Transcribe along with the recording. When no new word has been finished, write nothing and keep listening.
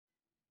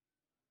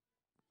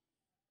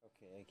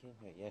Okay, I came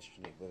here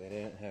yesterday, but they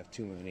didn't have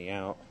too many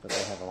out, but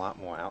they have a lot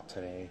more out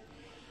today.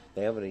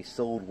 They already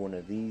sold one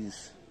of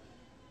these.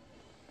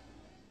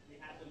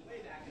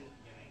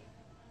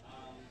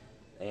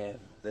 They have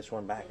this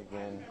one back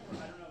again.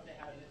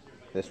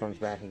 This one's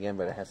back again,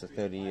 but it has a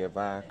 30-year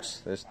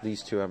box.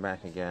 These two are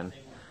back again.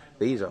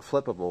 These are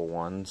flippable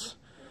ones.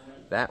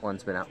 That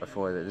one's been out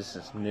before. This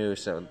is new,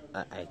 so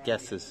I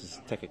guess this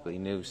is technically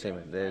new, same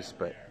as this,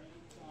 but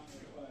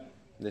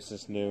this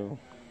is new.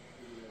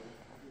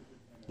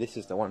 This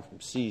is the one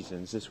from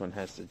Seasons. This one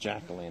has the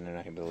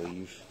jack-o'-lantern, I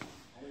believe.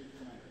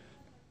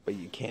 But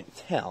you can't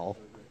tell.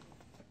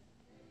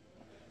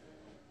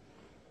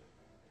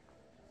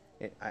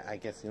 I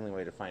guess the only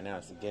way to find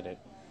out is to get it.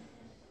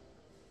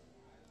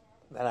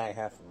 That I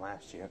have from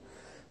last year.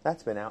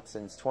 That's been out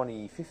since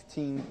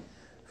 2015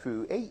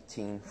 through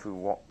 18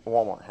 through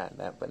Walmart had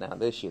that, but now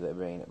this year they're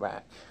bringing it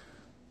back.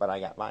 But I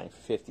got mine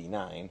for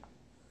 $59,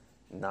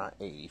 not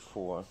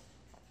 $84.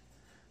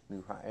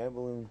 New hot air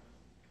balloon.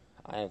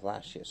 I have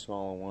last year's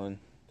smaller one.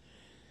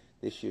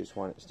 This year's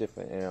one is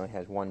different. It only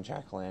has one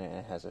jack-o'-lantern and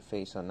it has a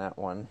face on that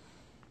one.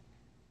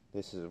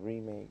 This is a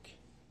remake.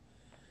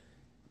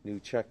 New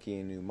Chucky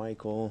and new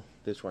Michael.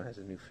 This one has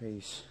a new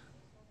face.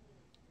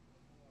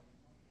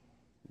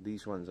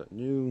 These ones are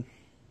new.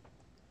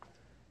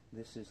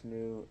 This is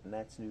new, and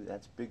that's new.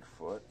 That's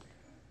Bigfoot.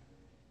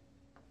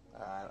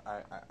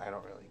 I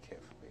don't really care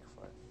for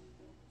Bigfoot.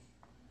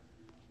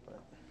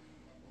 But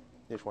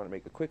just want to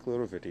make a quick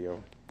little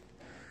video.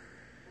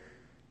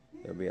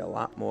 There'll be a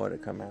lot more to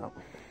come out.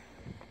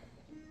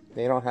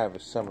 They don't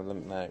have some of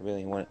them that I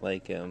really want,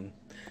 like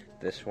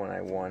this one I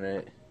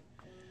wanted.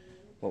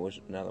 What was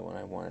another one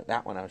I wanted?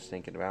 That one I was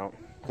thinking about,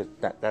 because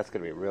that's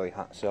going to be a really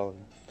hot seller.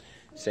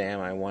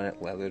 Sam, I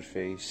wanted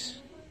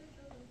Leatherface.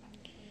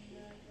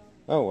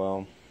 Oh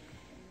well.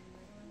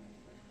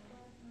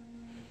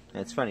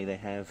 It's funny, they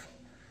have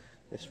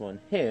this one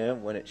here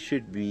when it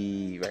should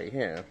be right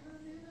here.